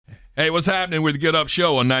Hey, what's happening with the Get Up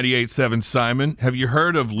Show on 98.7 Simon? Have you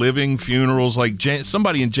heard of living funerals? Like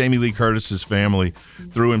somebody in Jamie Lee Curtis's family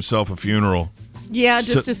threw himself a funeral. Yeah,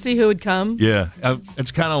 just to see who would come. Yeah,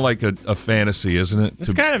 it's kind of like a fantasy, isn't it?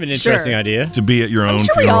 It's kind of an interesting idea. To be at your own I'm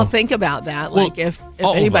sure funeral. we all think about that. Like Well, if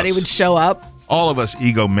all of anybody us. would show up. All of us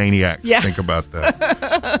egomaniacs think about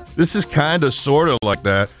that. This is kind of sort of like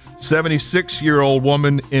that. 76-year-old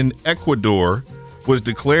woman in Ecuador was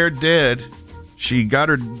declared dead. She got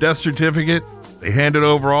her death certificate. They handed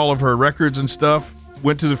over all of her records and stuff,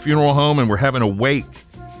 went to the funeral home, and were having a wake.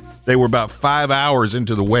 They were about 5 hours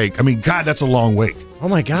into the wake. I mean, God, that's a long wake. Oh,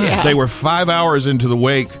 my God. Yeah. They were 5 hours into the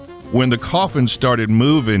wake when the coffin started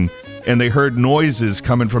moving, and they heard noises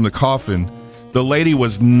coming from the coffin. The lady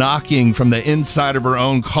was knocking from the inside of her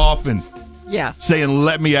own coffin, saying,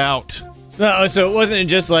 "Let me out." No, so it wasn't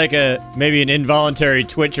just like maybe an involuntary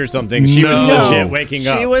twitch or something. She was legit waking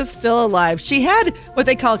up. She was still alive. She had what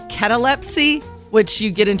they call catalepsy, which you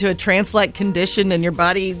get into a trance-like condition and your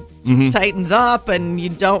body tightens up and you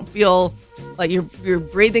don't feel like your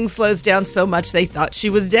breathing slows down so much they thought she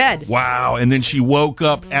was dead. Wow. And then she woke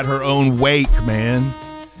up at her own wake, man.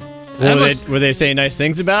 Were they saying nice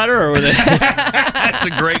things about her, or were they? That's a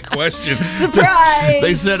great question. Surprise!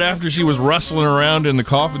 They said after she was rustling around in the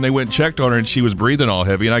coffin, they went and checked on her, and she was breathing all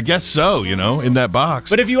heavy. And I guess so, in that box.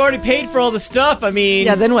 But if you already paid for all the stuff, I mean...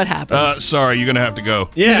 Yeah, then what happens? Sorry, you're going to have to go.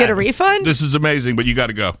 Yeah. You get a refund? This is amazing, but you got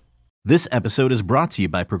to go. This episode is brought to you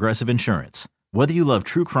by Progressive Insurance. Whether you love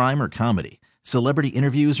true crime or comedy, celebrity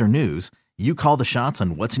interviews or news, you call the shots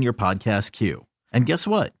on what's in your podcast queue. And guess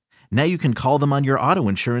what? Now you can call them on your auto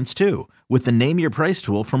insurance, too, with the Name Your Price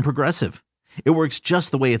tool from Progressive. It works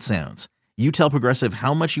just the way it sounds. You tell Progressive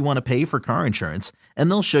how much you want to pay for car insurance, and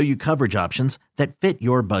they'll show you coverage options that fit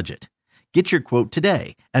your budget. Get your quote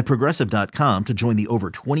today at Progressive.com to join the over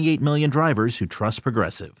 28 million drivers who trust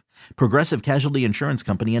Progressive. Progressive Casualty Insurance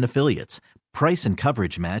Company and Affiliates. Price and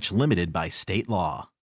coverage match limited by state law.